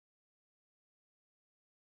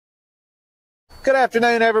Good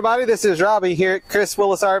afternoon, everybody. This is Robbie here at Kris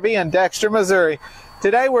Willis RV in Dexter, Missouri.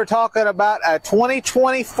 Today we're talking about a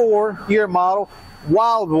 2024 year model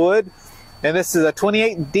Wildwood, and this is a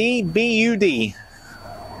 28D BUD.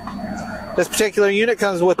 This particular unit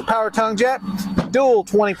comes with the power tongue jack, dual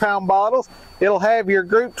 20-pound bottles. It'll have your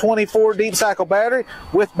Group 24 deep cycle battery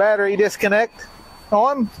with battery disconnect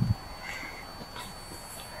on.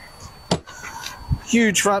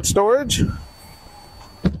 Huge front storage.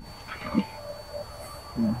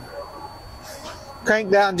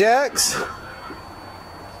 Crank down jacks.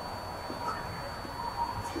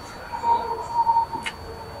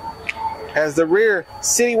 Has the rear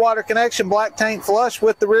city water connection, black tank flush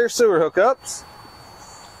with the rear sewer hookups.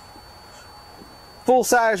 Full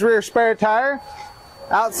size rear spare tire.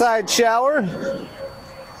 Outside shower.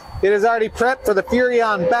 It is already prepped for the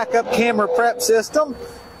Furrion backup camera prep system.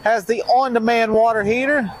 Has the on-demand water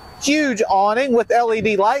heater. Huge awning with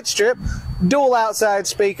LED light strip. Dual outside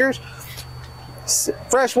speakers.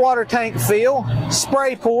 Fresh water tank fill,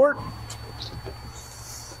 spray port.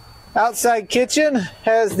 Outside kitchen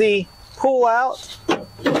has the pull out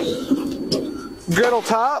griddle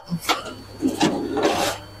top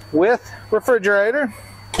with refrigerator.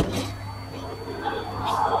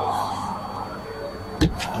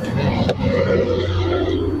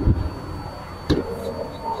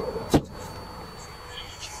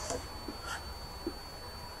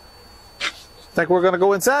 I think we're going to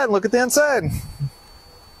go inside and look at the inside.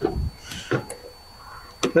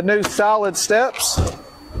 The new solid steps.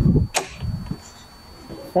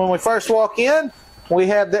 When we first walk in, we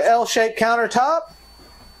have the L-shaped countertop.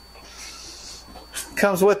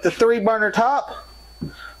 Comes with the 3-burner top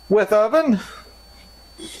with oven.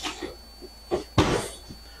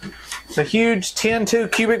 The huge 10.2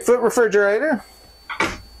 cubic foot refrigerator.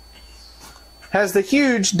 Has the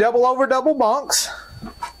huge double over double bunks.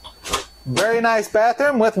 Very nice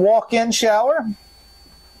bathroom with walk-in shower.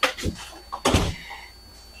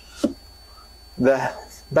 The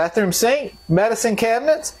bathroom sink, medicine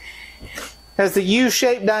cabinets. Has the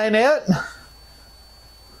U-shaped dinette.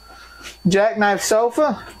 Jackknife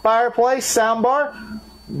sofa, fireplace, soundbar.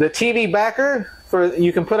 The TV backer, for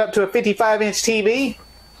you can put up to a 55-inch TV.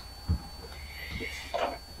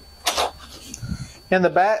 In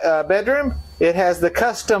the bedroom, it has the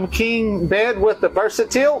custom king bed with the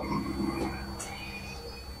Versatilt.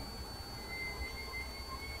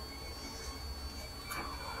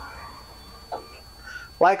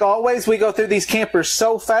 Like always, we go through these campers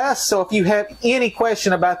so fast, so if you have any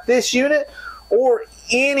question about this unit or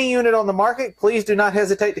any unit on the market, please do not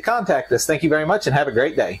hesitate to contact us. Thank you very much and have a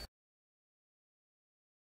great day.